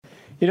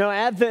You know,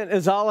 Advent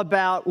is all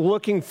about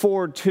looking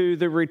forward to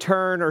the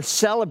return or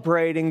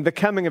celebrating the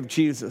coming of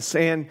Jesus.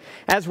 And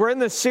as we're in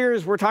this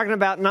series, we're talking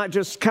about not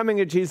just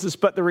coming of Jesus,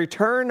 but the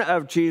return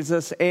of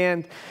Jesus.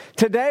 And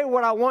today,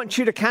 what I want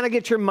you to kind of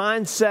get your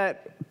mindset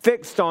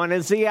fixed on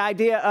is the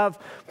idea of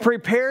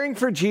preparing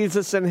for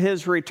Jesus and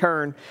his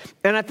return.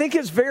 And I think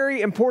it's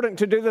very important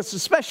to do this,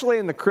 especially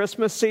in the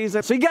Christmas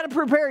season. So you got to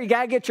prepare. You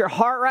got to get your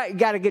heart right. You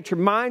got to get your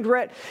mind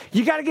right.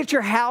 You got to get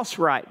your house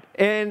right.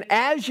 And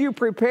as you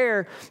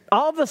prepare,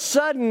 all of a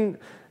sudden,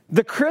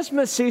 the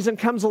Christmas season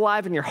comes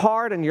alive in your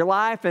heart and your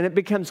life, and it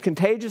becomes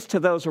contagious to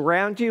those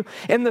around you.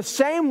 In the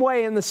same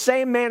way, in the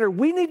same manner,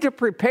 we need to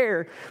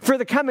prepare for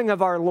the coming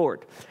of our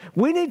Lord.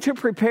 We need to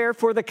prepare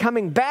for the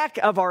coming back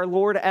of our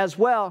Lord as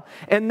well.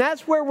 And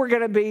that's where we're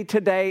going to be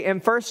today in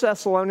 1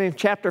 Thessalonians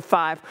chapter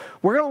 5.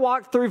 We're going to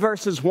walk through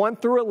verses 1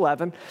 through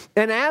 11.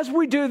 And as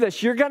we do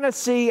this, you're going to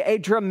see a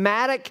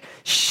dramatic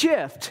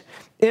shift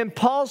in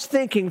Paul's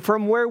thinking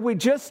from where we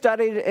just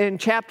studied in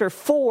chapter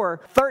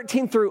 4,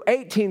 13 through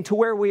 18, to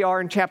where we are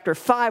in chapter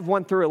 5,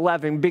 1 through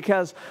 11,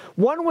 because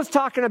one was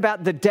talking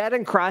about the dead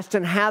in Christ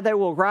and how they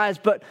will rise,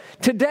 but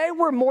today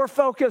we're more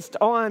focused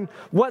on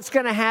what's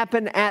going to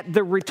happen at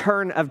the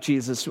return of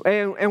Jesus.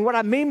 And what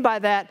I mean by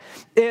that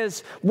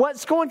is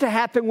what's going to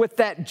happen with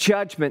that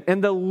judgment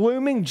and the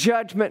looming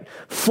judgment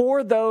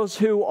for those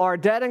who are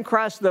dead in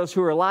Christ, those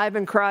who are alive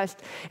in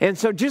Christ. And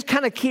so just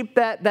kind of keep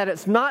that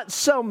it's not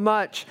so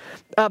much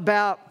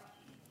about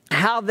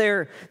how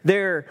they're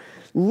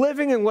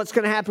living and what's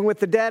going to happen with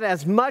the dead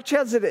as much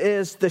as it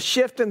is the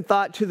shift in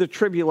thought to the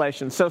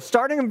tribulation. So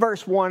starting in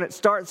verse 1, it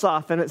starts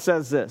off and it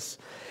says this: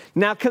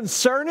 "Now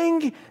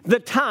concerning the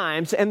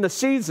times and the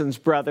seasons,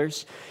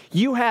 brothers,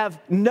 you have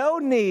no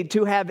need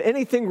to have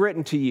anything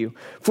written to you,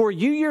 for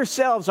you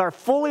yourselves are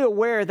fully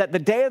aware that the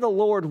day of the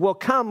Lord will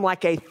come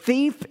like a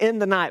thief in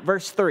the night."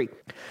 Verse 3,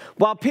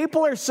 "While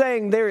people are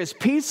saying there is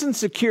peace and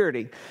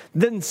security,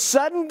 then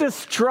sudden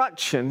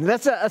destruction,"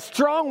 that's a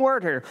strong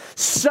word here,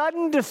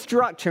 sudden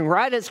destruction,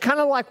 right? It's kind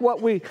of like what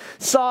we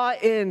saw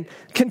in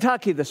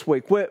Kentucky this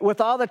week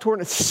with all the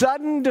tornadoes,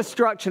 sudden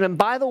destruction. And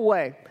by the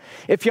way,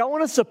 if y'all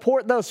want to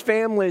support those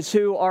families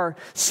who are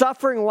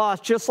suffering loss,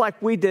 just like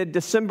we did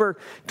December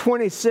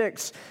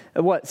 26,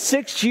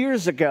 6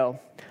 years ago,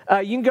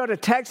 you can go to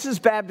Texas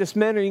Baptist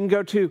Men, or you can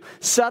go to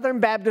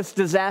Southern Baptist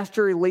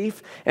Disaster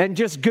Relief, and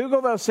just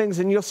Google those things,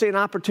 and you'll see an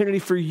opportunity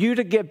for you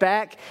to give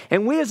back.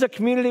 And we as a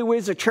community, we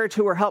as a church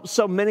who are helped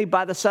so many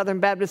by the Southern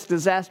Baptist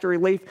Disaster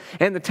Relief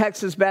and the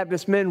Texas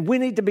Baptist Men, we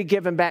need to be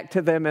giving back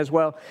to them as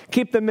well.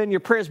 Keep them in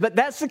your prayers. But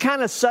that's the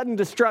kind of sudden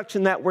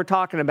destruction that we're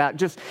talking about.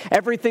 Just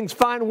everything's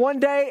fine one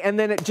day, and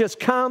then it just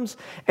comes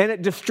and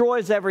it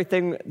destroys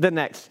everything the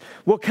next.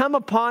 Will come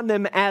upon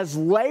them as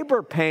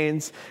labor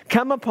pains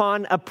come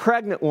upon a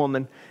pregnant woman.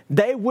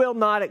 They will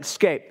not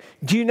escape.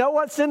 Do you know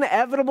what's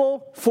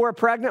inevitable for a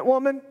pregnant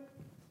woman?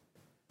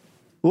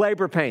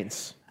 Labor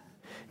pains.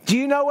 Do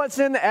you know what's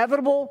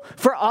inevitable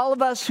for all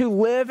of us who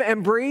live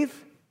and breathe?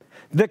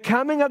 The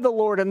coming of the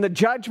Lord and the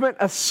judgment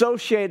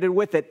associated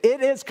with it.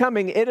 It is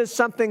coming. It is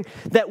something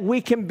that we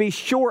can be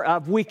sure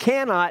of. We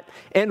cannot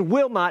and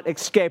will not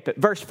escape it.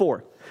 Verse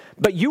 4,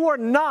 "But you are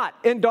not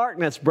in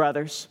darkness,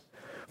 brothers,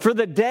 for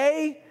the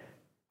day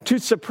to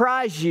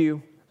surprise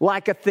you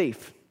like a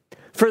thief.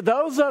 For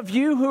those of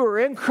you who are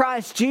in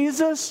Christ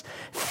Jesus,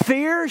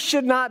 fear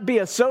should not be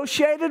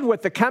associated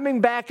with the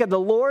coming back of the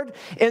Lord.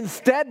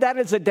 Instead, that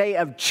is a day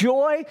of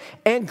joy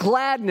and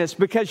gladness."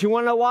 Because you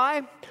want to know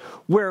why?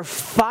 We're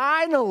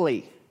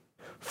finally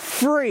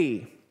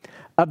free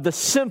of the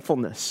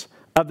sinfulness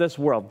of this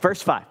world.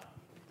 Verse 5,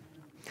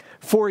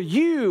 "For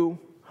you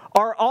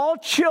are all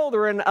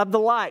children of the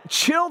light,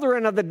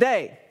 children of the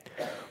day.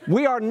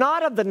 We are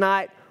not of the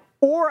night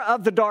or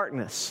of the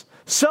darkness.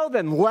 So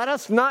then, let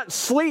us not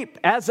sleep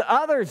as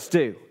others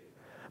do,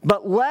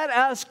 but let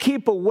us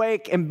keep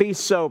awake and be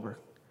sober.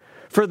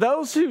 For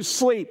those who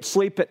sleep,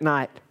 sleep at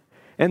night,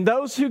 and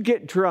those who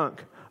get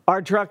drunk are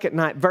drunk at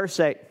night." Verse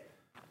 8,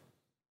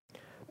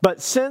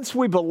 "But since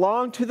we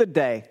belong to the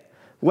day,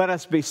 let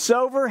us be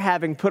sober,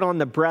 having put on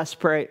the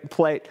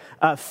breastplate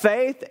of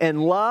faith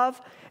and love,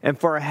 and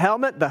for a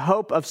helmet, the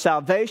hope of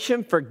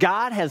salvation. For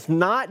God has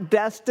not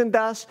destined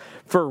us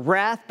for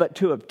wrath, but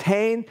to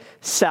obtain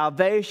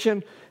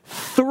salvation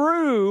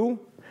through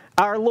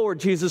our Lord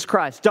Jesus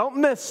Christ." Don't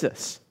miss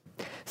this.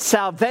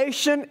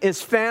 Salvation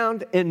is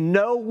found in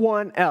no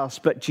one else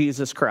but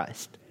Jesus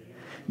Christ.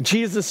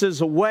 Jesus is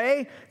the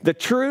way, the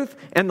truth,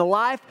 and the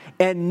life,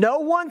 and no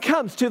one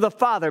comes to the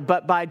Father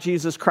but by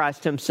Jesus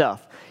Christ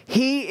himself.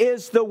 He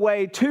is the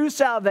way to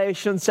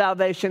salvation.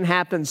 Salvation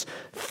happens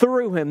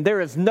through him.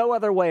 There is no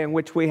other way in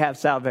which we have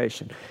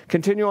salvation.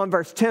 Continue on,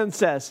 verse 10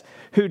 says,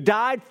 "Who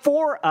died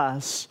for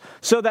us,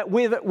 so that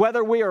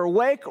whether we are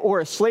awake or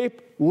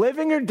asleep,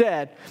 living or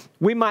dead,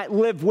 we might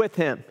live with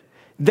him.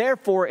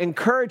 Therefore,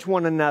 encourage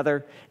one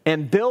another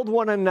and build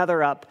one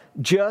another up,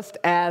 just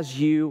as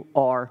you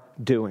are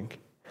doing."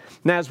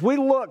 Now, as we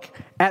look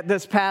at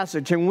this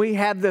passage and we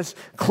have this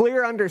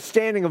clear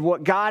understanding of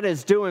what God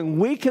is doing,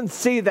 we can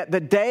see that the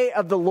day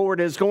of the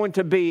Lord is going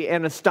to be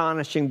an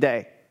astonishing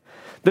day.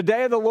 The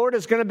day of the Lord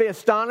is going to be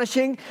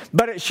astonishing,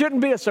 but it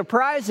shouldn't be a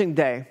surprising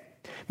day,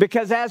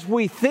 because as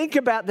we think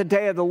about the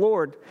day of the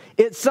Lord,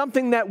 it's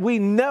something that we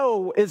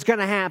know is going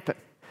to happen.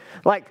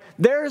 Like,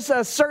 there's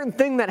a certain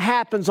thing that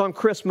happens on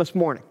Christmas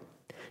morning.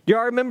 Do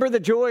y'all remember the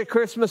joy of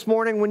Christmas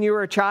morning when you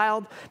were a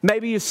child?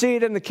 Maybe you see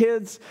it in the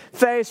kids'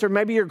 face or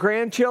maybe your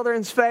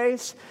grandchildren's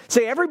face.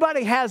 See,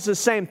 everybody has the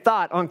same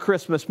thought on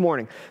Christmas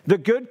morning. The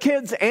good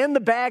kids and the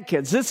bad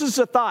kids. This is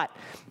the thought: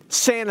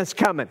 Santa's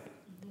coming.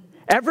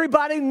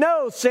 Everybody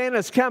knows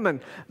Santa's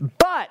coming,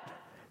 but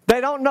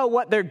they don't know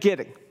what they're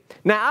getting.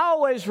 Now, I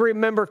always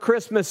remember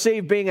Christmas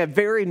Eve being a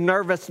very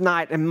nervous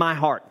night in my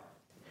heart.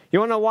 You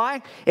want to know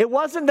why? It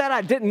wasn't that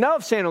I didn't know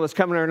if Santa was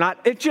coming or not.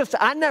 It's just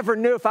I never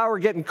knew if I were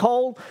getting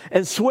coal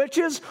and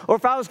switches or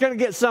if I was going to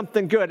get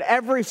something good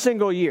every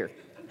single year.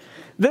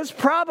 This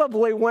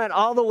probably went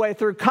all the way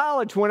through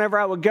college. Whenever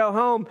I would go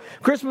home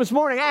Christmas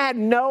morning, I had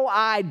no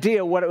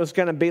idea what it was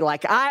going to be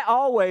like. I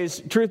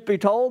always, truth be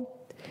told,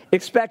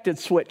 expected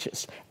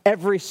switches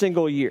every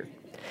single year.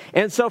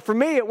 And so for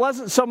me, it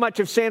wasn't so much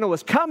if Santa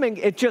was coming,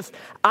 it just,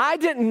 I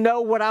didn't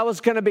know what I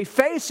was going to be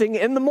facing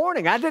in the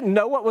morning. I didn't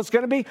know what was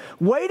going to be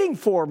waiting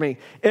for me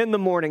in the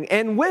morning.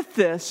 And with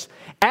this,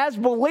 as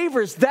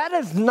believers, that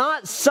is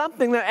not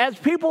something that, as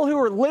people who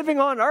are living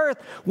on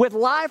earth with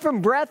life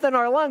and breath in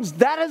our lungs,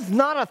 that is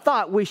not a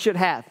thought we should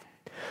have.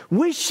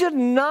 We should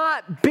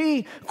not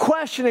be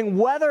questioning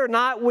whether or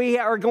not we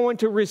are going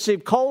to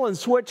receive coal and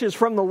switches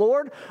from the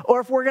Lord or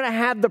if we're going to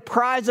have the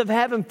prize of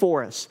heaven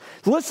for us.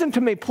 Listen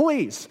to me,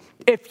 please.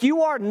 If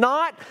you are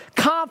not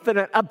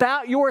confident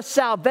about your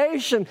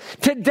salvation,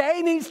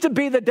 today needs to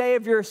be the day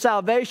of your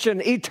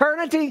salvation.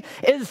 Eternity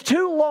is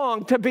too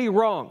long to be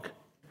wrong.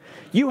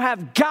 You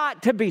have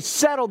got to be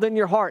settled in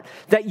your heart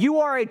that you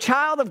are a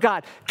child of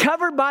God,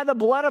 covered by the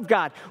blood of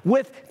God,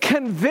 with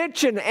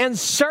conviction and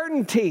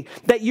certainty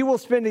that you will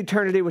spend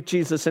eternity with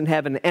Jesus in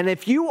heaven. And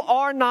if you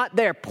are not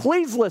there,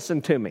 please listen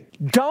to me.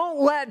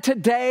 Don't let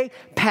today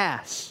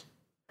pass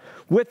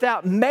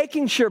without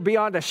making sure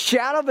beyond a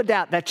shadow of a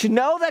doubt that you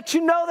know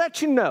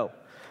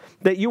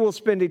that you will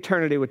spend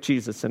eternity with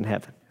Jesus in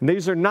heaven. And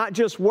these are not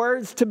just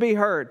words to be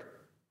heard.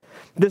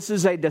 This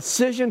is a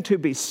decision to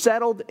be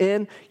settled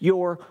in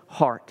your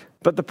heart.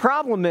 But the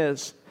problem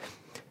is,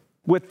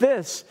 with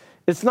this,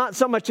 it's not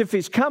so much if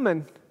he's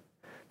coming.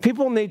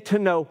 People need to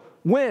know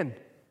when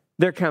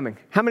they're coming.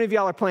 How many of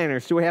y'all are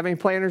planners? Do we have any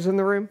planners in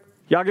the room?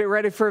 Y'all get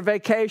ready for a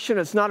vacation.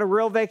 It's not a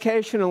real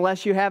vacation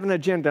unless you have an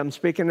agenda. I'm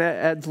speaking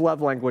Ed's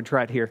love language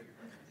right here.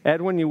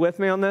 Edwin, you with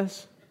me on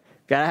this?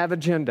 Got to have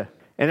agenda.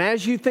 And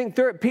as you think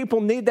through it, people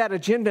need that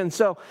agenda. And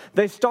so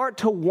they start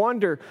to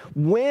wonder,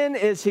 when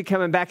is he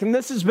coming back? And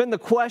this has been the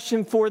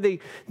question for the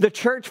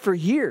church for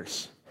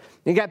years.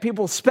 You got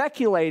people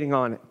speculating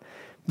on it.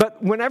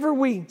 But whenever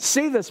we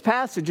see this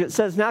passage, it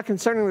says, now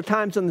concerning the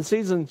times and the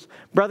seasons,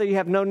 brother, you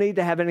have no need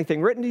to have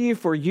anything written to you,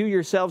 for you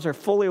yourselves are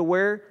fully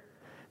aware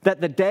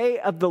that the day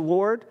of the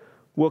Lord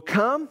will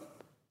come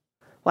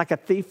like a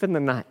thief in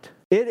the night.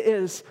 It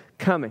is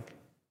coming.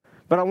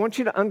 But I want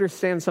you to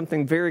understand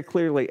something very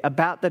clearly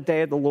about the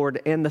day of the Lord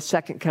and the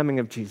second coming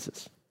of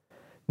Jesus.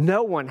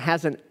 No one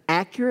has an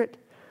accurate,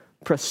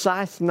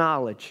 precise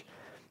knowledge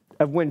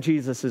of when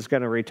Jesus is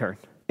going to return.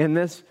 And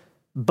this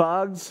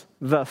bugs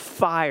the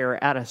fire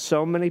out of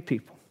so many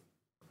people.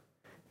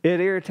 It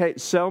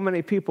irritates so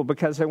many people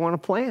because they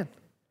want to plan.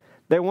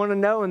 They want to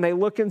know, and they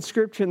look in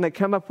Scripture and they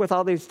come up with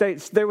all these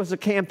dates. There was a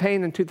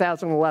campaign in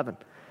 2011.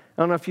 I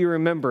don't know if you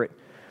remember it.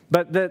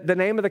 But the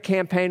name of the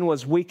campaign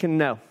was We Can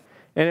Know.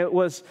 And it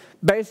was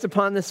based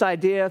upon this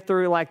idea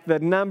through like the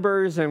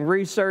numbers and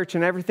research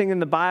and everything in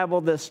the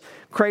Bible. This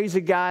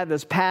crazy guy,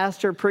 this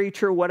pastor,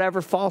 preacher,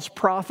 whatever, false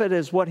prophet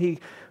is what he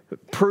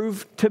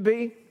proved to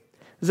be.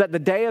 Is that the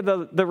day of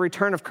the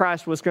return of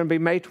Christ was going to be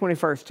May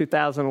 21st,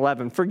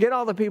 2011. Forget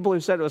all the people who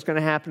said it was going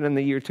to happen in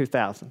the year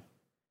 2000.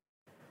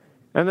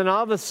 And then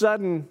all of a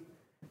sudden,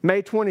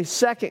 May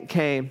 22nd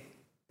came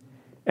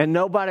and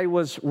nobody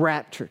was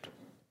raptured.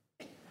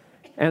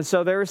 And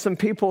so there were some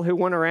people who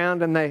went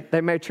around and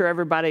they made sure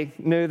everybody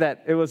knew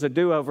that it was a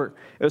do-over.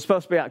 It was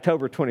supposed to be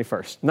October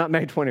 21st, not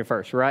May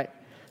 21st, right?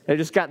 They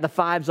just got the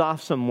fives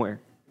off somewhere.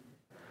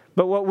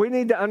 But what we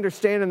need to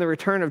understand in the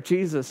return of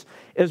Jesus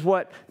is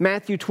what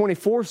Matthew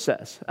 24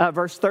 says.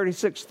 Verse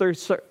 36 through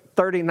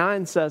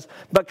 39 says,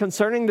 but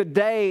concerning the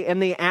day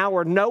and the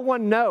hour, no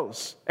one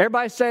knows.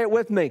 Everybody say it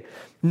with me.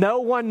 No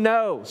one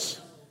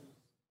knows.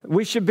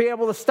 We should be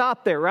able to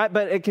stop there, right?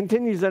 But it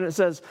continues and it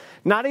says,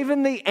 not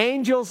even the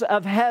angels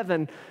of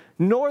heaven,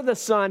 nor the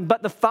Son,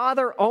 but the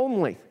Father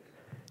only.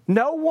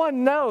 No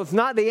one knows,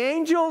 not the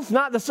angels,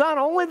 not the Son,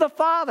 only the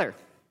Father.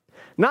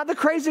 Not the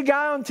crazy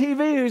guy on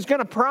TV who's going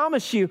to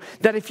promise you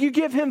that if you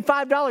give him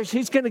 $5,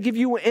 he's going to give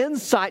you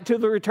insight to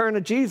the return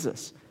of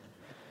Jesus.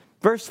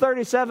 Verse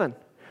 37,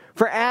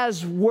 for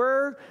as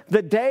were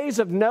the days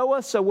of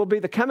Noah, so will be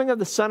the coming of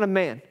the Son of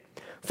Man.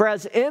 For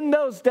as in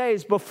those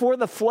days before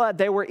the flood,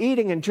 they were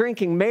eating and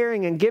drinking,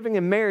 marrying and giving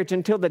in marriage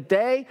until the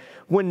day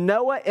when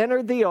Noah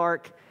entered the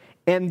ark,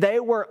 and they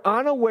were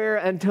unaware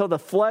until the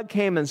flood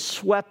came and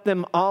swept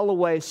them all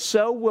away.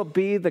 So will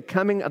be the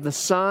coming of the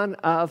Son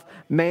of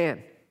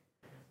Man.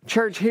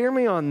 Church, hear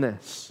me on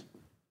this.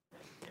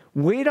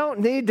 We don't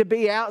need to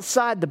be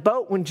outside the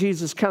boat when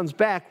Jesus comes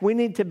back. We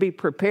need to be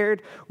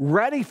prepared,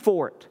 ready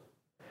for it.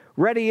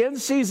 Ready in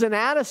season,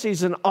 out of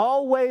season,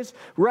 always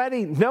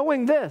ready,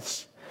 knowing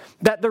this,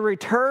 that the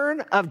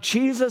return of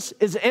Jesus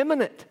is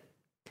imminent.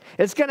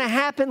 It's going to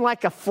happen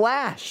like a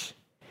flash.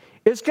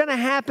 It's going to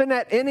happen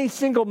at any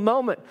single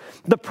moment.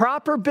 The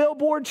proper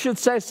billboard should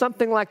say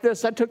something like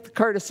this. I took the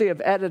courtesy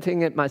of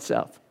editing it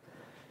myself.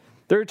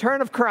 The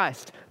return of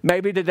Christ,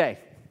 maybe today.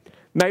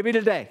 Maybe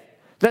today.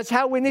 That's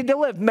how we need to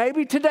live.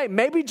 Maybe today.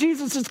 Maybe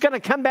Jesus is going to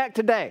come back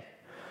today.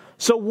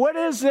 So what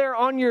is there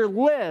on your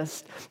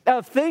list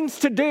of things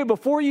to do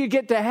before you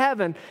get to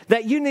heaven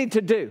that you need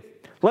to do?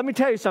 Let me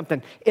tell you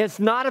something. It's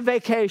not a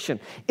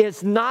vacation.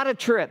 It's not a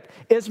trip.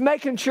 It's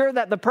making sure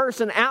that the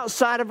person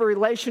outside of a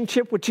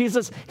relationship with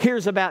Jesus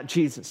hears about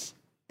Jesus.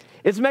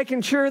 It's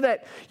making sure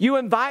that you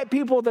invite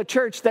people to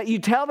church, that you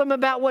tell them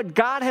about what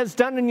God has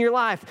done in your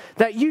life,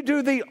 that you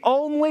do the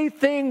only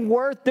thing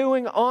worth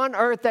doing on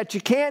earth that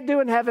you can't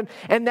do in heaven,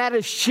 and that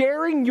is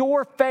sharing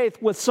your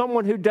faith with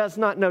someone who does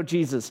not know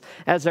Jesus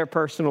as their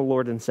personal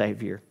Lord and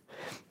Savior.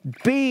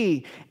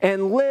 Be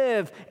and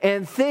live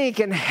and think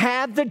and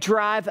have the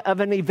drive of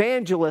an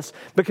evangelist,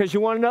 because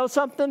you want to know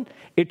something?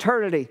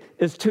 Eternity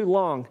is too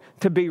long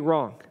to be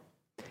wrong.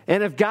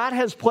 And if God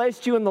has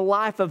placed you in the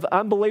life of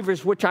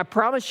unbelievers, which I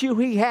promise you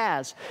He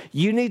has,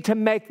 you need to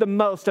make the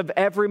most of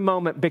every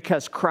moment,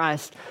 because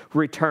Christ's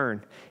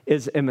return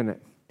is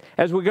imminent.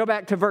 As we go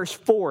back to verse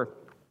 4,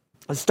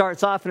 it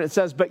starts off and it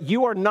says, "But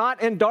you are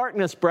not in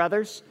darkness,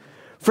 brothers,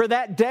 for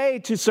that day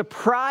to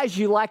surprise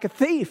you like a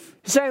thief."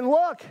 He's saying,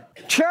 look,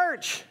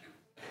 church,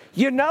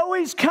 you know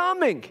He's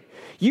coming.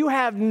 You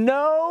have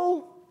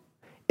no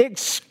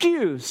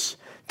excuse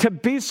to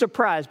be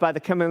surprised by the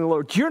coming of the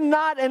Lord. You're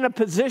not in a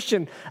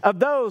position of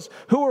those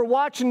who are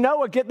watching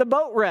Noah get the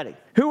boat ready,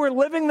 who are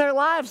living their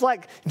lives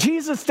like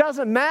Jesus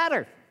doesn't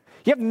matter.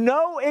 You have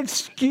no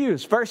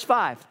excuse. Verse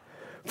 5.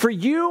 For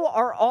you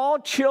are all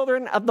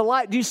children of the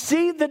light. Do you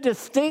see the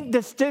distinct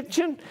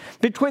distinction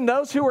between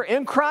those who are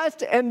in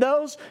Christ and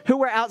those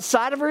who are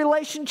outside of a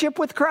relationship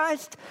with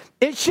Christ?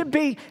 It should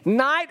be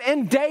night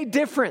and day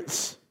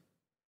difference.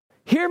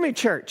 Hear me,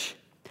 church.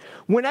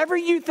 Whenever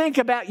you think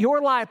about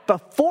your life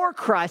before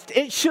Christ,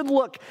 it should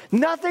look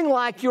nothing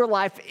like your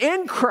life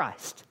in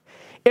Christ.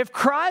 If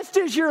Christ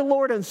is your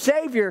Lord and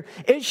Savior,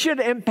 it should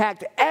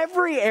impact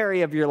every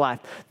area of your life.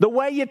 The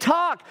way you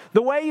talk,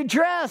 the way you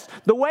dress,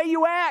 the way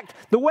you act,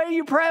 the way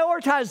you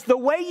prioritize, the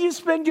way you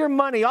spend your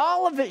money,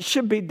 all of it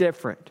should be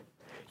different.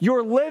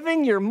 Your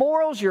living, your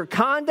morals, your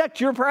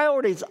conduct, your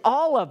priorities,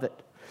 all of it.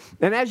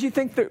 And as you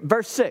think through,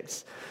 verse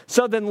 6,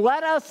 so then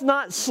let us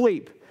not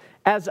sleep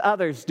as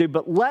others do,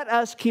 but let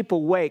us keep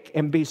awake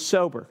and be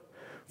sober.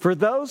 For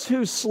those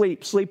who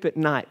sleep, sleep at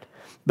night.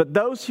 But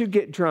those who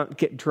get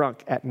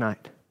drunk at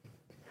night.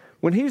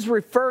 When he's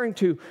referring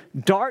to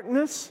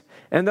darkness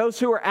and those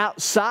who are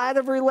outside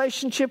of a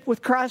relationship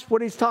with Christ,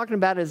 what he's talking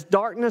about is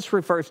darkness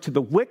refers to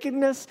the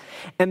wickedness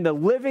and the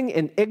living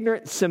in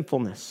ignorant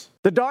sinfulness.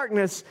 The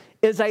darkness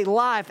is a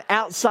life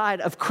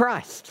outside of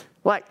Christ.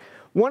 Like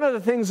one of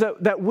the things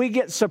that we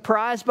get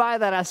surprised by,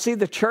 that I see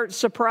the church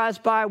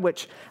surprised by,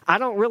 which I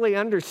don't really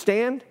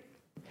understand,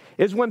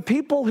 is when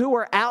people who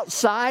are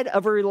outside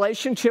of a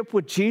relationship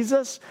with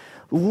Jesus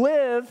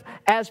live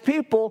as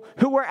people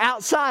who are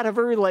outside of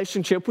a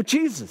relationship with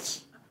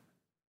Jesus.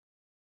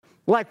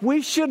 Like,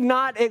 we should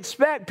not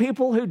expect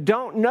people who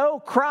don't know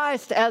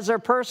Christ as their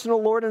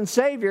personal Lord and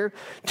Savior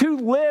to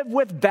live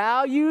with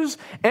values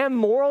and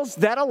morals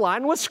that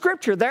align with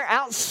Scripture. They're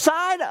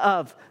outside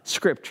of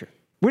Scripture.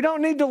 We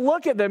don't need to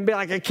look at them and be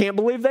like, I can't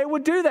believe they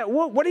would do that.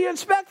 What do you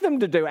expect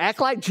them to do?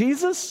 Act like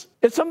Jesus?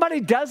 If somebody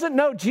doesn't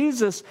know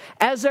Jesus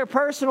as their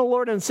personal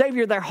Lord and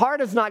Savior, their heart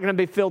is not going to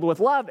be filled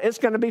with love. It's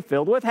going to be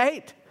filled with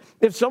hate.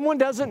 If someone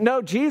doesn't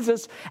know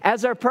Jesus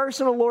as their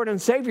personal Lord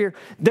and Savior,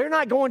 they're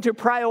not going to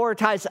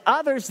prioritize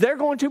others. They're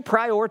going to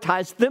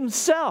prioritize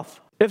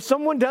themselves. If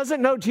someone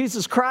doesn't know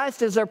Jesus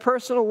Christ as their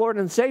personal Lord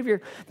and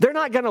Savior, they're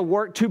not going to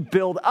work to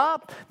build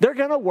up. They're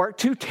going to work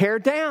to tear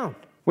down.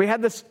 We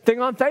had this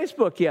thing on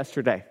Facebook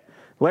yesterday.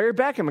 Larry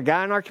Beckham, a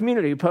guy in our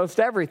community who posts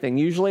everything.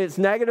 Usually it's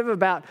negative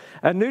about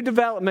a new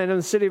development in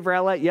the city of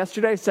Rowlett.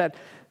 Yesterday said,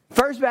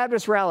 First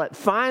Baptist Rowlett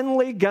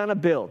finally gonna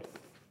build.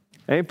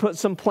 And he put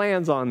some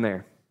plans on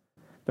there.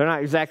 They're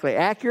not exactly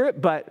accurate,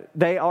 but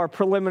they are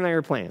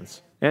preliminary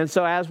plans. And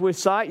so as we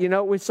saw it, you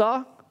know what we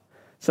saw?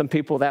 Some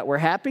people that were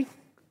happy,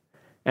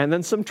 and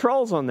then some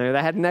trolls on there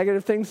that had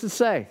negative things to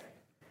say.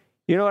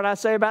 You know what I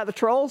say about the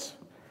trolls?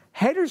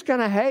 Haters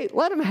gonna hate.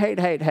 Let them hate.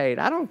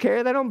 I don't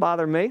care. They don't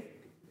bother me.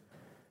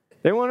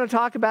 They want to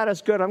talk about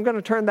us good. I'm going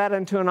to turn that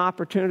into an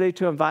opportunity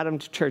to invite them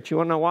to church. You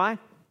want to know why?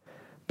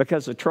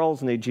 Because the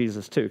trolls need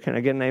Jesus too. Can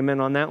I get an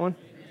amen on that one?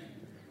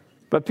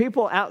 But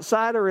people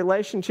outside a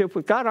relationship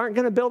with God aren't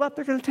going to build up.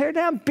 They're going to tear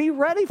down. Be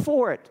ready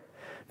for it.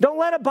 Don't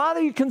let it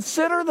bother you.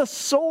 Consider the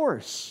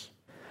source.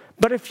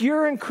 But if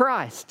you're in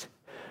Christ,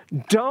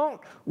 don't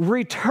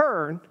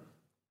return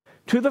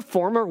to the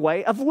former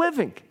way of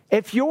living.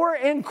 If you're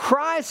in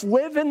Christ,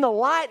 live in the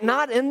light,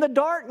 not in the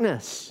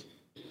darkness.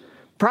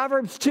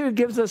 Proverbs 2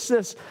 gives us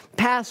this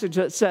passage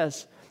that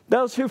says,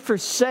 those who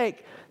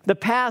forsake the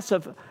paths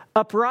of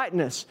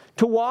uprightness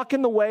to walk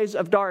in the ways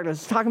of darkness.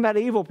 It's talking about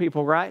evil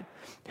people, right?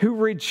 Who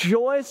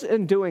rejoice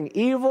in doing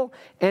evil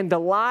and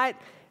delight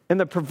in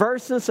the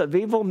perverseness of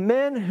evil,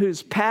 men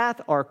whose path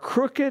are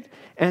crooked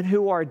and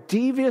who are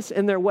devious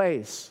in their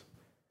ways.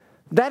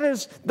 That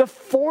is the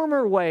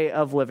former way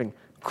of living.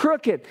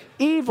 Crooked,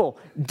 evil,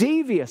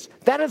 devious.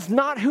 That is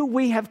not who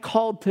we have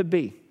called to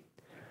be.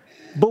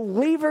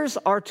 Believers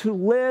are to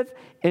live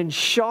in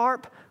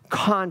sharp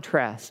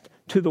contrast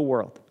to the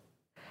world.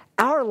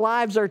 Our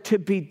lives are to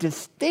be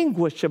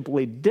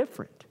distinguishably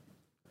different.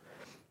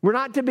 We're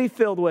not to be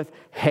filled with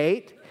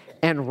hate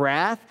and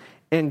wrath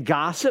and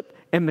gossip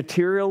and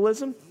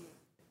materialism.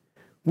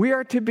 We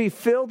are to be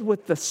filled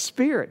with the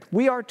Spirit.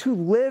 We are to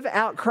live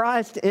out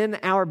Christ in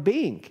our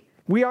being.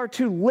 We are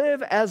to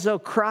live as though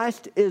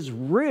Christ is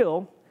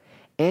real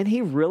and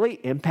He really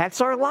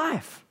impacts our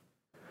life.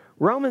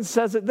 Romans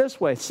says it this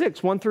way,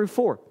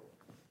 6:1-4.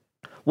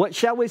 What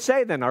shall we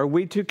say then? Are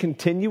we to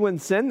continue in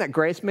sin that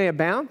grace may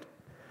abound?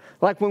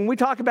 Like when we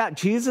talk about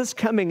Jesus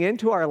coming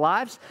into our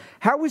lives,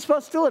 how are we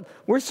supposed to live?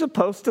 We're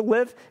supposed to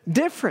live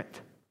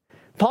different.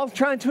 Paul's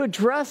trying to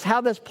address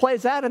how this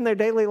plays out in their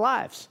daily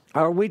lives.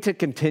 Are we to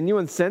continue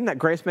in sin that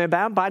grace may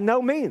abound? By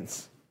no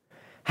means.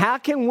 How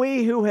can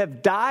we who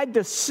have died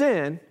to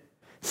sin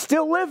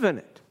still live in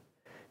it?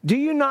 Do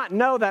you not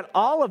know that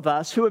all of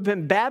us who have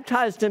been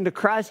baptized into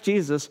Christ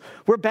Jesus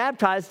were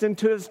baptized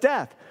into His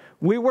death?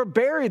 We were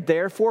buried,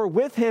 therefore,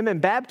 with Him in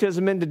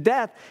baptism into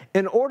death,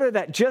 in order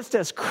that just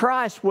as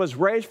Christ was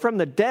raised from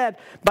the dead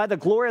by the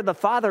glory of the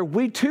Father,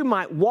 we too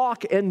might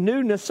walk in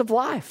newness of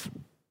life.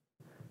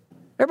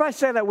 Everybody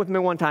say that with me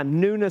one time.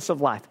 Newness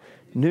of life.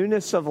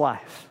 Newness of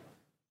life.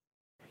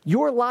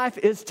 Your life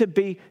is to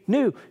be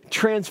new,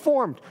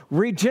 transformed,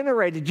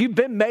 regenerated. You've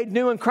been made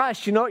new in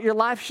Christ. You know what your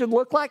life should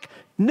look like?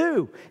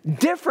 New,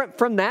 different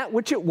from that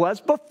which it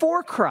was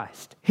before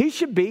Christ. He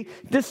should be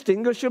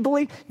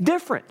distinguishably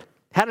different.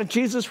 How did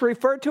Jesus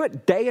refer to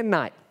it? Day and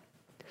night.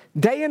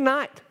 Day and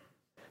night.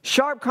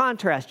 Sharp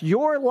contrast.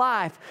 Your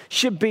life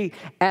should be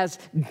as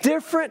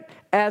different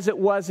as it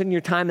was in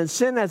your time in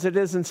sin as it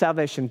is in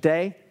salvation.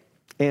 Day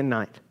and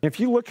night. If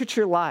you look at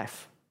your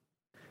life,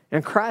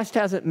 and Christ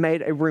hasn't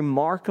made a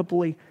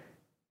remarkably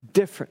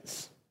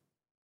difference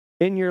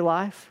in your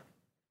life,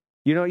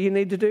 you know what you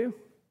need to do?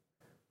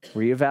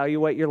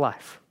 Reevaluate your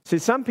life. See,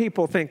 some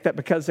people think that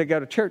because they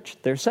go to church,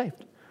 they're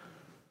saved.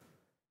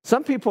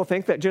 Some people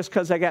think that just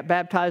because they got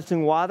baptized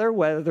in water,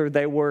 whether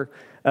they were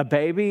a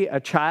baby, a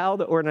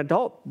child, or an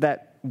adult,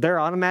 that they're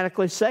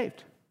automatically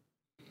saved.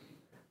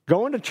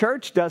 Going to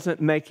church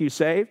doesn't make you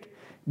saved.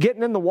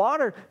 Getting in the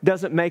water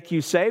doesn't make you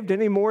saved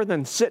any more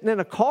than sitting in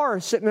a car or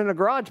sitting in a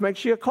garage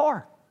makes you a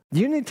car.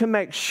 You need to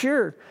make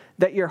sure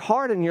that your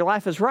heart and your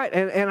life is right.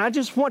 And I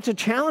just want to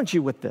challenge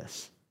you with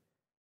this.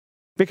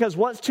 Because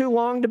what's too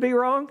long to be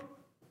wrong?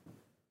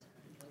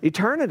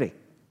 Eternity.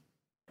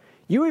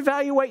 You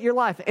evaluate your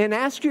life and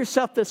ask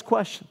yourself this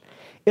question.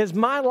 Is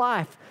my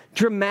life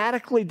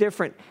dramatically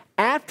different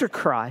after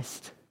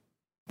Christ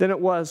than it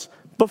was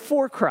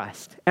before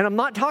Christ? And I'm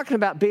not talking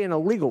about being a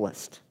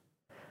legalist.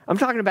 I'm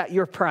talking about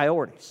your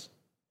priorities.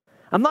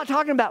 I'm not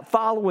talking about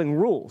following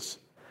rules.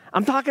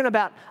 I'm talking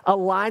about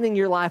aligning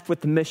your life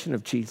with the mission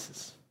of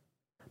Jesus.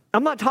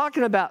 I'm not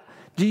talking about,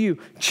 do you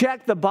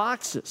check the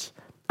boxes?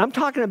 I'm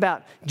talking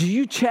about, do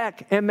you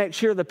check and make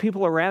sure the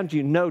people around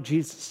you know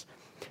Jesus?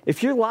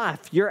 If your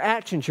life, your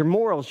actions, your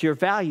morals, your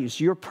values,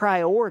 your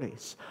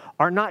priorities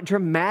are not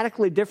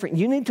dramatically different,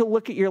 you need to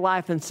look at your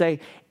life and say,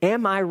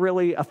 am I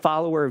really a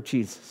follower of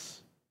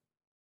Jesus?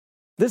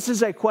 This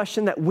is a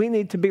question that we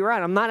need to be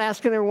right. I'm not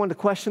asking everyone to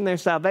question their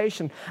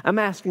salvation. I'm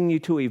asking you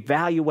to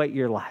evaluate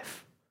your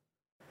life.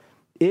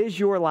 Is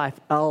your life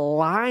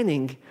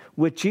aligning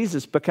with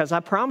Jesus? Because I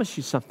promise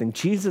you something,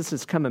 Jesus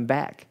is coming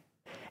back.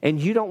 And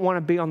you don't want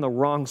to be on the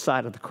wrong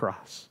side of the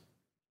cross.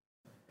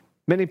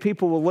 Many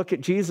people will look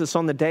at Jesus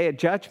on the day of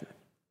judgment.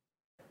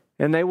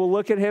 And they will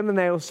look at Him and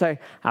they will say,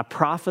 I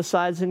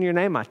prophesied in your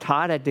name. I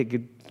taught. I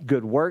did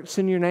good works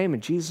in your name.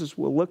 And Jesus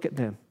will look at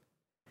them.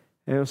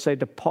 And He'll say,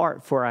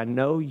 depart, for I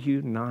know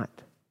you not.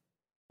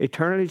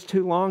 Eternity is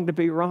too long to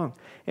be wrong.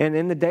 And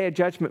in the day of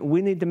judgment,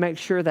 we need to make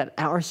sure that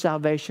our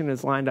salvation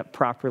is lined up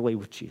properly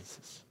with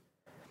Jesus.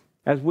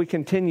 As we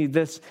continue,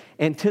 this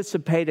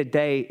anticipated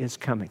day is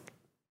coming.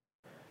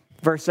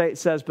 Verse 8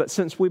 says, but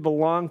since we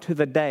belong to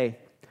the day,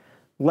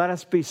 let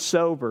us be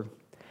sober,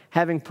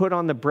 having put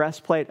on the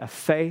breastplate of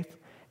faith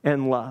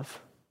and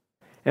love,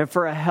 and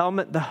for a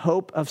helmet, the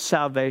hope of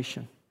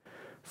salvation.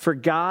 For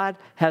God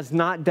has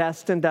not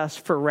destined us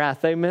for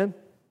wrath. Amen?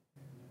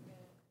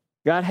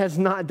 God has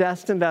not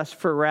destined us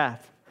for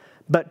wrath,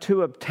 but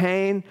to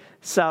obtain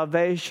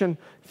salvation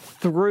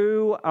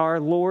through our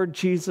Lord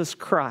Jesus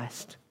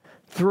Christ.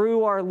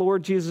 Through our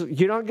Lord Jesus.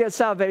 You don't get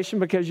salvation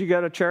because you go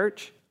to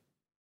church.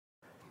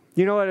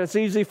 You know what it's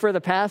easy for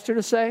the pastor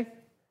to say?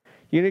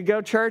 You need to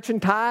go to church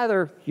and tithe,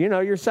 or,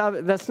 you're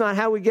salvation. That's not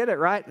how we get it,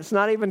 right? It's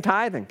not even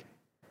tithing.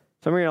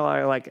 Some of you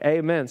are like,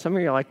 amen. Some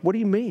of you are like, what do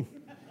you mean?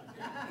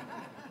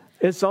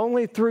 It's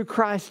only through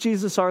Christ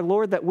Jesus our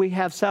Lord that we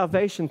have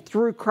salvation,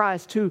 through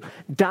Christ who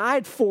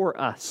died for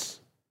us.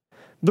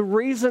 The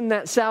reason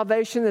that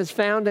salvation is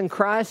found in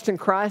Christ and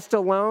Christ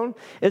alone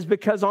is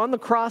because on the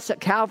cross at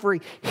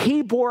Calvary,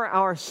 He bore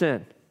our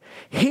sin.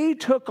 He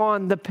took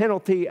on the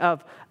penalty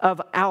of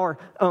our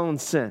own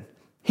sin.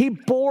 He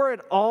bore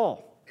it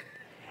all.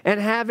 And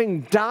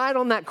having died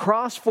on that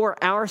cross for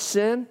our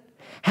sin,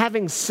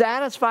 having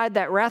satisfied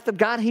that wrath of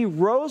God, He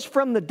rose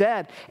from the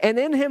dead. And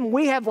in Him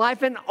we have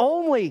life, and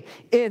only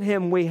in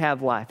Him we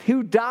have life.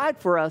 Who died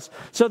for us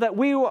so that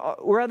we,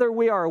 whether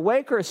we are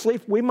awake or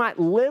asleep, we might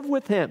live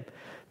with Him.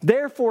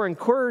 Therefore,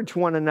 encourage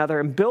one another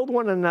and build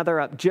one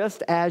another up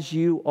just as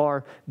you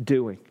are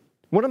doing.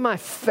 One of my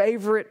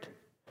favorite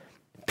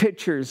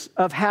pictures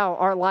of how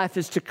our life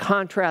is to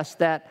contrast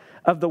that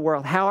of the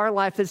world, how our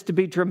life is to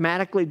be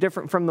dramatically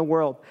different from the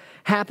world,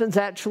 happens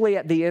actually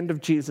at the end of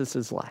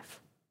Jesus'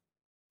 life.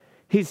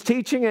 He's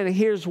teaching and he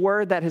hears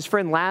word that his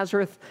friend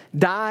Lazarus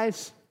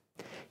dies.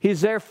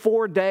 He's there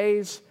 4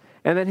 days,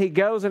 and then he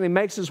goes and he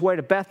makes his way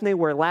to Bethany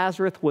where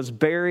Lazarus was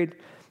buried.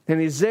 And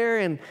he's there,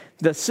 and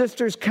the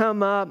sisters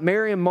come up,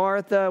 Mary and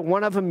Martha.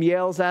 One of them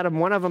yells at him.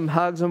 One of them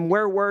hugs him.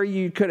 Where were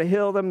you? You could have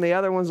healed him. The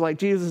other one's like,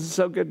 Jesus, it's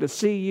so good to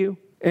see you.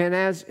 And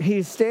as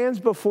he stands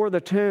before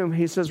the tomb,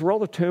 he says, roll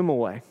the tomb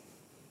away.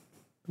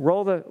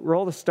 Roll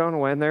the stone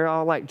away. And they're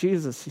all like,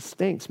 Jesus, he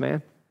stinks,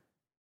 man.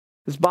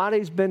 His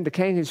body's been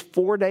decaying. He's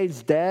 4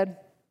 days dead.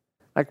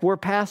 Like, we're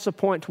past the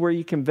point to where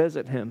you can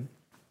visit him.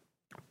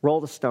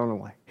 Roll the stone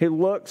away. He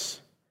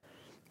looks,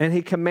 and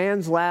he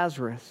commands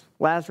Lazarus,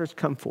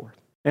 come forth.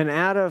 And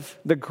out of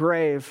the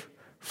grave,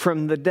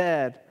 from the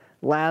dead,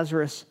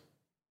 Lazarus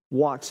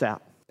walks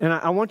out. And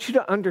I want you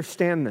to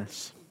understand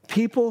this.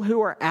 People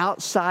who are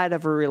outside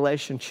of a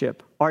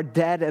relationship are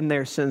dead in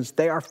their sins.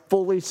 They are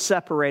fully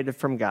separated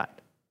from God.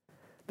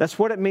 That's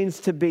what it means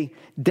to be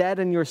dead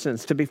in your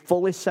sins, to be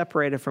fully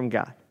separated from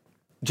God.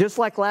 Just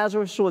like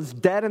Lazarus was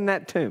dead in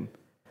that tomb,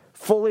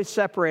 fully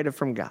separated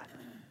from God.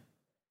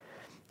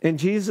 And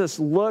Jesus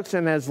looks,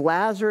 and as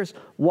Lazarus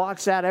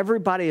walks out,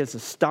 everybody is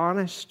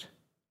astonished.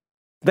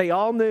 They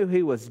all knew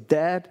he was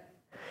dead.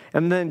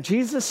 And then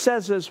Jesus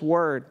says this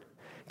word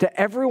to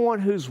everyone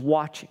who's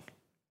watching.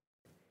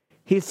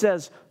 He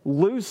says,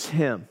 loose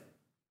him,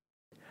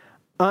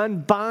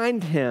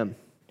 unbind him,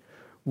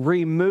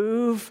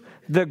 remove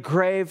the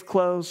grave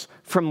clothes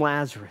from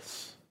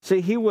Lazarus.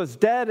 See, he was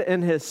dead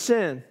in his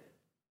sin.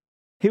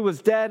 He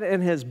was dead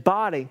in his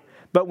body.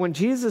 But when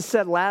Jesus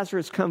said,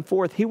 Lazarus, come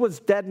forth, he was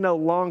dead no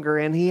longer,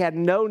 and he had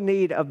no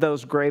need of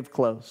those grave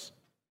clothes.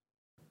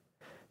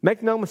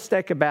 Make no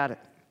mistake about it.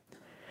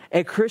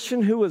 A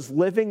Christian who is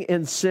living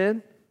in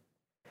sin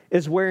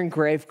is wearing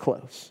grave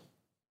clothes.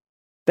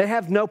 They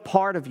have no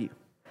part of you.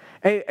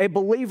 A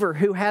believer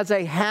who has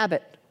a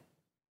habit,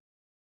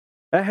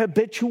 a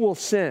habitual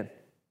sin,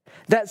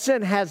 that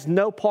sin has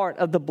no part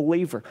of the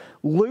believer.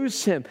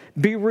 Loose him.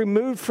 Be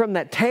removed from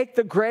that. Take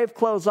the grave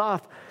clothes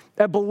off.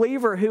 A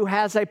believer who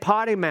has a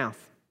potty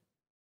mouth.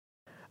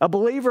 A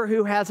believer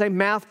who has a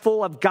mouth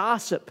full of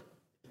gossip.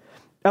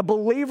 A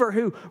believer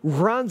who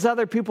runs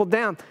other people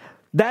down.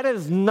 That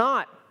is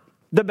not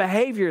the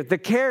behavior, the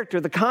character,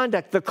 the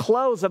conduct, the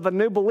clothes of a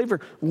new believer.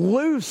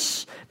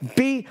 Loose.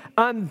 Be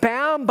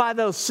unbound by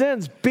those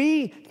sins.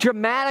 Be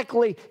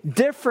dramatically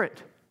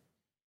different.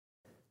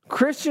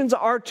 Christians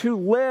are to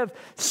live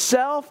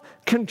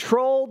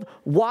self-controlled,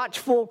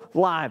 watchful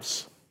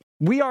lives.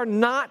 We are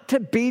not to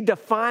be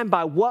defined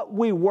by what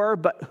we were,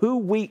 but who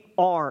we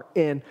are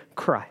in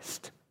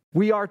Christ.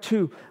 We are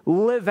to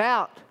live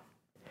out,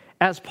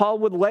 as Paul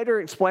would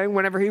later explain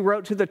whenever he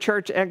wrote to the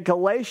church at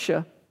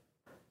Galatia,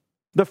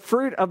 the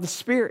fruit of the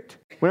Spirit.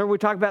 Whenever we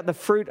talk about the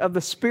fruit of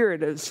the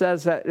Spirit, it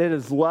says that it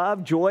is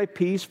love, joy,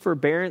 peace,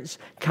 forbearance,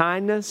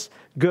 kindness,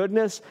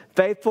 goodness,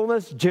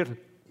 faithfulness,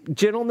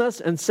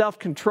 gentleness, and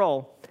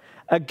self-control.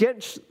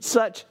 Against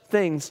such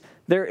things,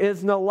 there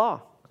is no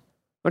law.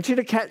 I want you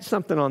to catch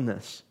something on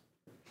this.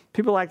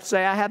 People like to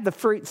say, I have the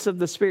fruits of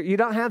the Spirit. You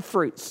don't have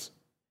fruits.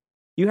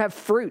 You have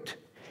fruit.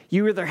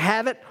 You either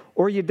have it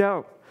or you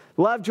don't.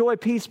 Love, joy,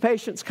 peace,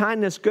 patience,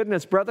 kindness,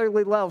 goodness,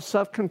 brotherly love,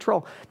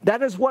 self-control.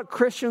 That is what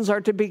Christians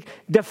are to be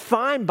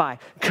defined by,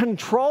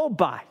 controlled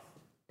by.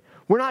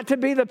 We're not to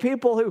be the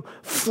people who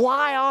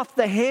fly off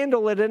the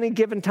handle at any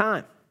given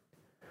time.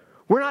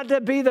 We're not to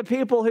be the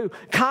people who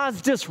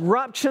cause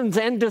disruptions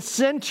and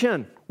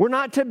dissension. We're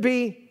not to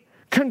be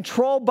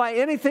controlled by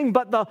anything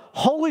but the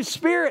Holy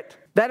Spirit.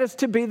 That is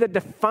to be the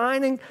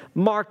defining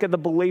mark of the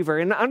believer.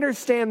 And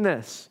understand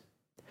this.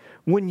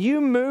 When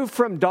you move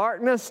from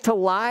darkness to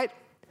light,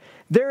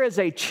 there is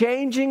a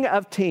changing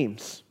of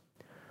teams.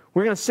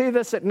 We're going to see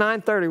this at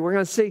 9:30. We're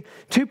going to see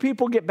two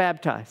people get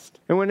baptized.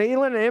 And when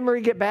Elon and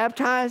Emery get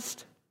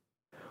baptized,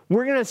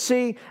 we're going to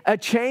see a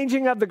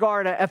changing of the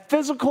guard, a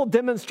physical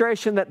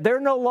demonstration that they're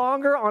no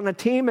longer on a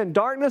team in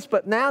darkness,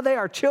 but now they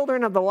are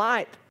children of the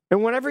light.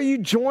 And whenever you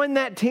join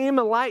that team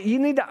of light, you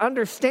need to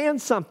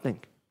understand something.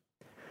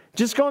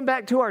 Just going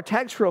back to our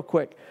text real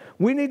quick,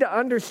 we need to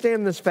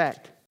understand this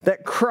fact,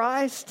 that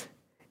Christ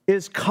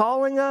is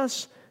calling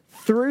us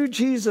through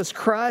Jesus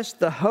Christ,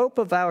 the hope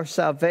of our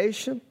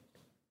salvation,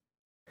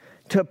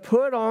 to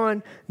put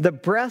on the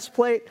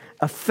breastplate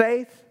of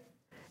faith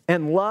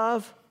and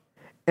love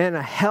and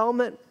a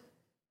helmet,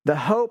 the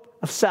hope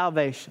of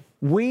salvation.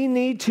 We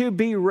need to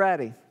be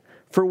ready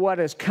for what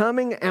is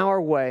coming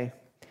our way,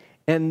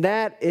 and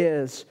that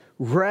is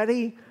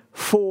ready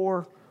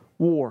for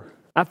war.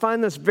 I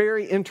find this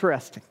very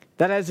interesting,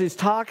 that as he's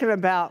talking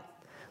about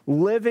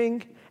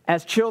living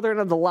as children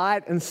of the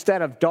light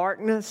instead of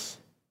darkness,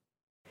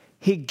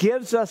 he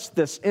gives us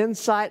this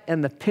insight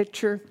and the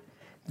picture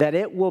that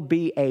it will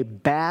be a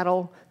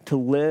battle to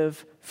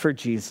live for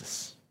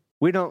Jesus.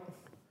 We don't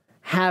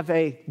have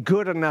a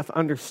good enough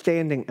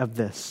understanding of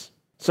this.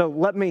 So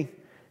let me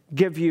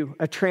give you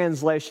a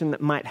translation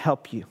that might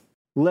help you.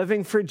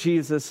 Living for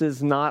Jesus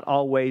is not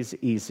always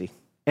easy.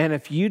 And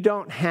if you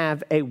don't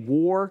have a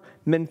war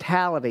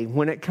mentality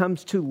when it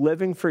comes to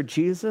living for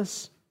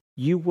Jesus,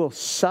 you will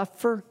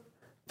suffer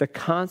the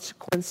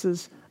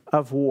consequences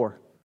of war.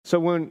 So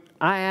when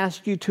I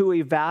ask you to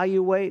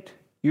evaluate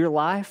your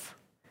life,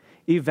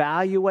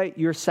 evaluate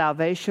your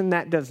salvation,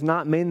 that does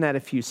not mean that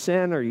if you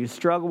sin or you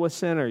struggle with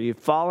sin or you've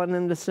fallen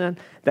into sin,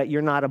 that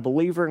you're not a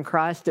believer in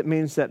Christ. It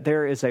means that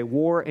there is a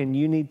war and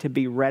you need to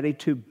be ready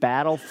to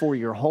battle for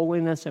your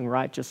holiness and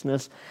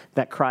righteousness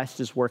that Christ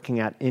is working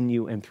out in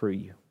you and through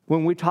you.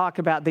 When we talk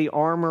about the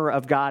armor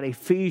of God,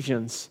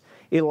 Ephesians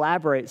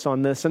elaborates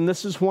on this. And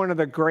this is one of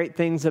the great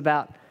things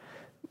about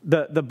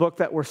the book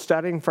that we're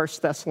studying, 1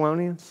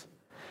 Thessalonians,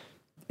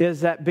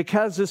 is that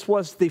because this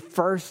was the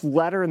first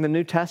letter in the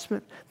New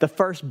Testament, the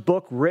first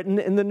book written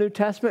in the New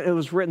Testament, it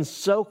was written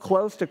so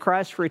close to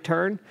Christ's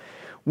return.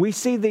 We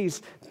see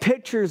these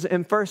pictures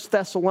in 1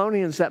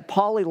 Thessalonians that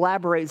Paul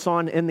elaborates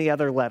on in the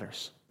other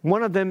letters.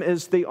 One of them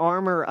is the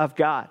armor of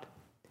God.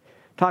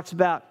 Talks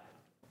about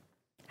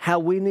how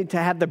we need to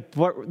have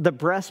the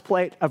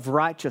breastplate of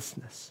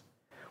righteousness.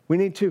 We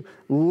need to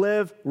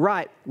live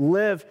right,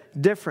 live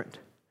different.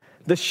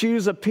 The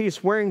shoes of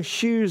peace, wearing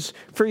shoes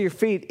for your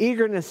feet,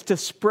 eagerness to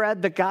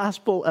spread the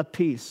gospel of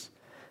peace.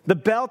 The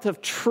belt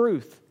of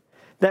truth,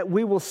 that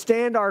we will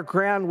stand our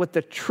ground with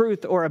the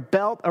truth, or a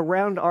belt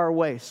around our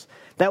waist.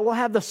 That we'll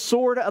have the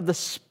sword of the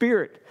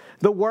Spirit,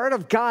 the word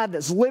of God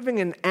that's living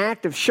and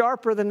active,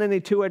 sharper than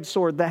any two-edged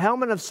sword. The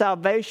helmet of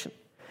salvation.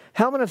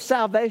 Helmet of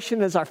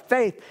salvation is our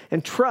faith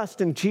and trust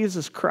in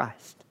Jesus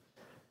Christ.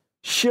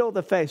 Shield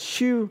of faith,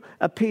 shoe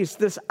of peace.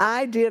 This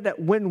idea that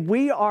when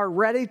we are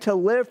ready to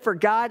live for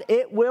God,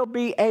 it will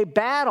be a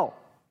battle.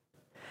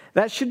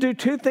 That should do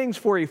two things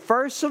for you.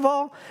 First of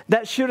all,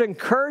 that should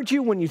encourage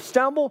you when you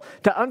stumble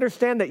to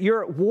understand that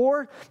you're at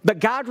war, but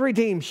God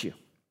redeems you.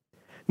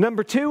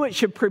 Number two, it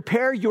should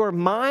prepare your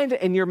mind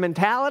and your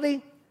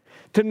mentality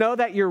to know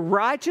that your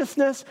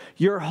righteousness,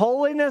 your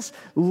holiness,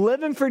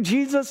 living for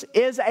Jesus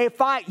is a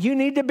fight. You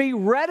need to be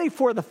ready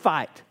for the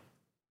fight.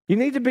 You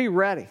need to be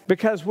ready,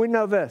 because we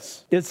know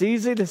this. It's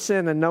easy to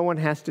sin and no one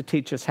has to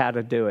teach us how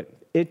to do it.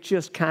 It's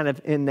just kind of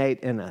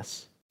innate in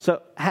us.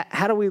 So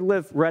how do we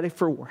live ready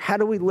for war? How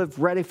do we live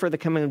ready for the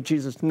coming of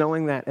Jesus,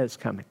 knowing that is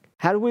coming?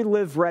 How do we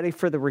live ready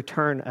for the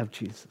return of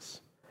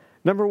Jesus?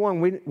 Number one,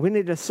 we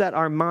need to set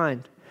our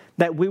mind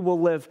that we will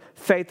live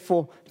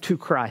faithful to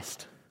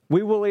Christ.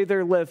 We will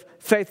either live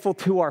faithful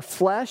to our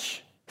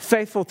flesh,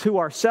 faithful to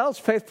ourselves,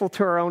 faithful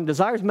to our own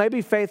desires,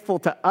 maybe faithful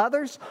to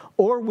others,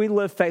 or we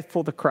live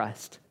faithful to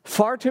Christ.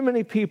 Far too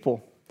many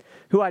people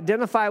who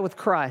identify with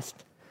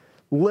Christ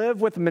live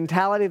with the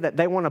mentality that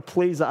they want to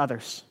please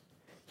others.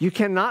 You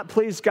cannot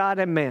please God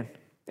and man.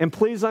 And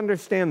please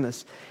understand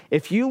this.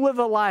 If you live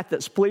a life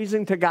that's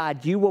pleasing to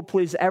God, you will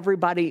please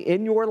everybody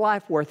in your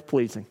life worth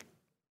pleasing.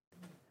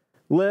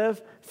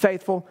 Live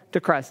faithful to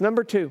Christ.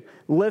 Number two,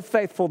 live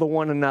faithful to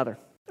one another.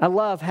 I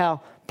love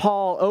how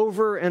Paul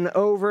over and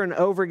over and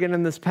over again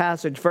in this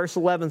passage, verse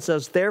 11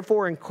 says,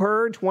 therefore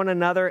encourage one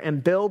another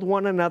and build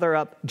one another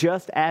up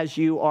just as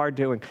you are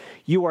doing.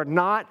 You are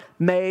not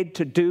made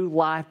to do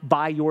life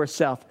by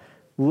yourself.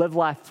 Live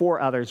life for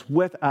others,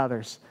 with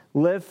others.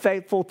 Live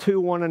faithful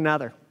to one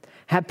another.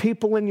 Have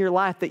people in your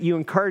life that you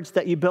encourage,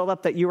 that you build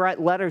up, that you write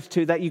letters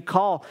to, that you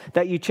call,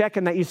 that you check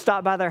in, that you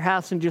stop by their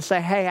house and just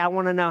say, hey, I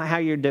want to know how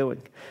you're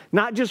doing.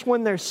 Not just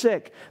when they're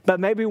sick,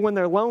 but maybe when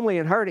they're lonely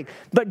and hurting.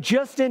 But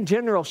just in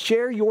general,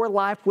 share your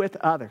life with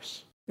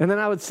others. And then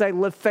I would say,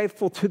 live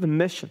faithful to the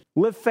mission.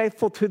 Live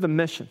faithful to the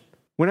mission.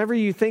 Whenever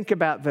you think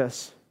about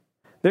this,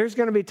 there's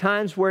going to be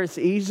times where it's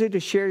easy to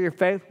share your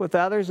faith with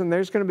others, and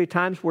there's going to be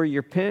times where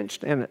you're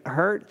pinched and it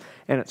hurts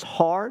and it's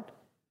hard.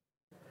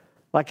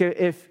 Like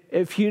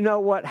if you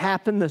know what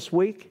happened this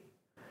week,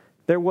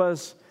 there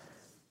was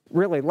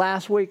really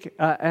last week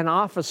an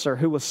officer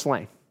who was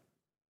slain.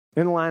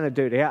 in the line of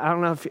duty. I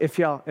don't know if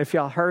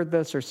y'all heard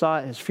this or saw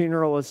it. His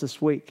funeral was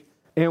this week.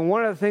 And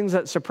one of the things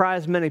that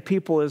surprised many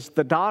people is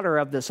the daughter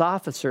of this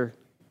officer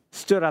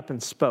stood up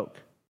and spoke.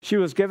 She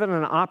was given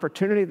an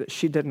opportunity that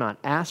she did not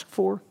ask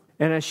for.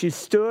 And as she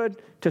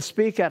stood to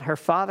speak at her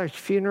father's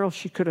funeral,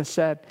 she could have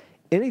said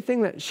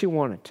anything that she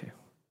wanted to.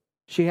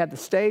 She had the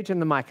stage and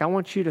the mic. I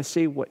want you to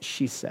see what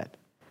she said.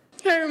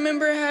 I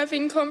remember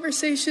having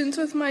conversations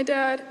with my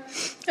dad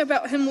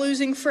about him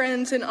losing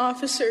friends and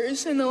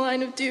officers in the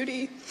line of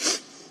duty.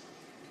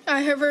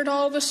 I have heard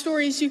all the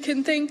stories you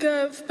can think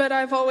of, but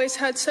I've always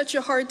had such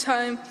a hard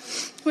time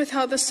with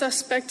how the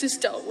suspect is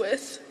dealt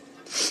with.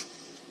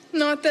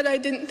 Not that I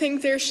didn't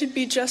think there should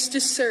be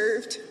justice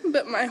served,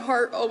 but my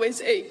heart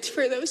always ached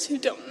for those who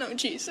don't know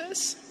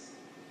Jesus.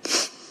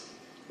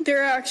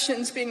 Their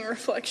actions being a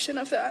reflection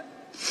of that.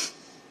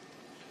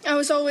 I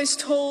was always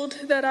told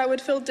that I would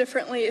feel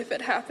differently if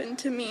it happened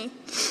to me,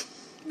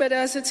 but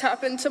as it's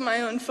happened to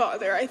my own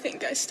father, I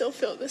think I still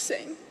feel the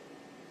same.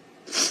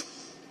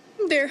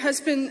 There has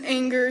been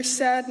anger,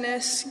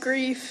 sadness,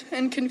 grief,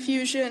 and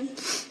confusion,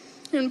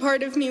 and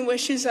part of me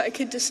wishes I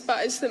could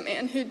despise the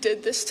man who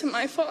did this to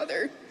my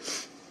father,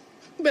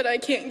 but I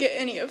can't get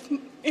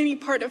any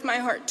part of my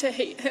heart to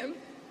hate him.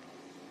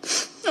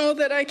 All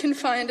that I can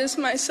find is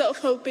myself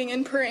hoping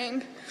and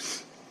praying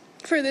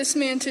for this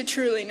man to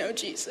truly know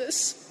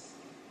Jesus.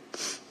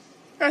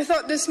 I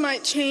thought this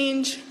might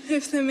change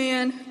if the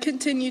man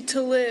continued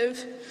to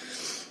live,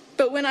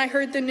 but when I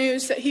heard the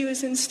news that he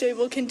was in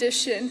stable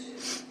condition,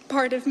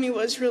 part of me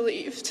was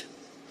relieved.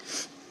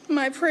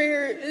 My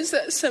prayer is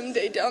that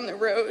someday down the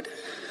road,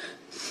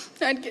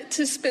 I'd get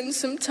to spend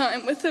some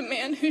time with the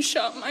man who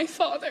shot my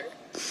father.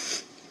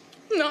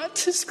 Not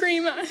to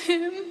scream at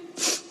him,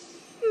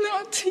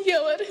 not to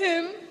yell at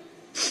him,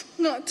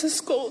 not to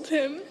scold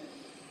him,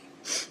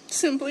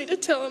 simply to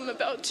tell him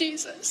about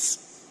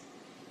Jesus.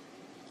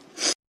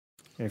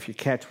 If you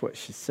catch what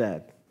she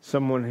said,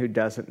 someone who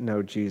doesn't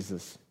know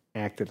Jesus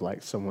acted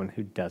like someone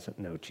who doesn't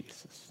know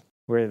Jesus.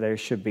 Where there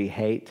should be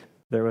hate,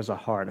 there was a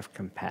heart of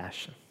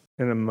compassion.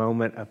 In a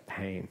moment of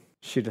pain,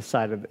 she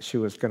decided that she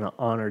was going to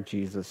honor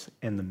Jesus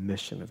and the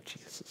mission of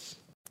Jesus.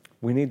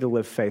 We need to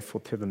live faithful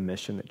to the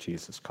mission that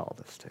Jesus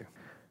called us to.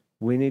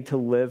 We need to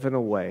live in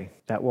a way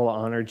that will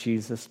honor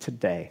Jesus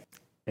today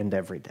and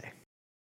every day.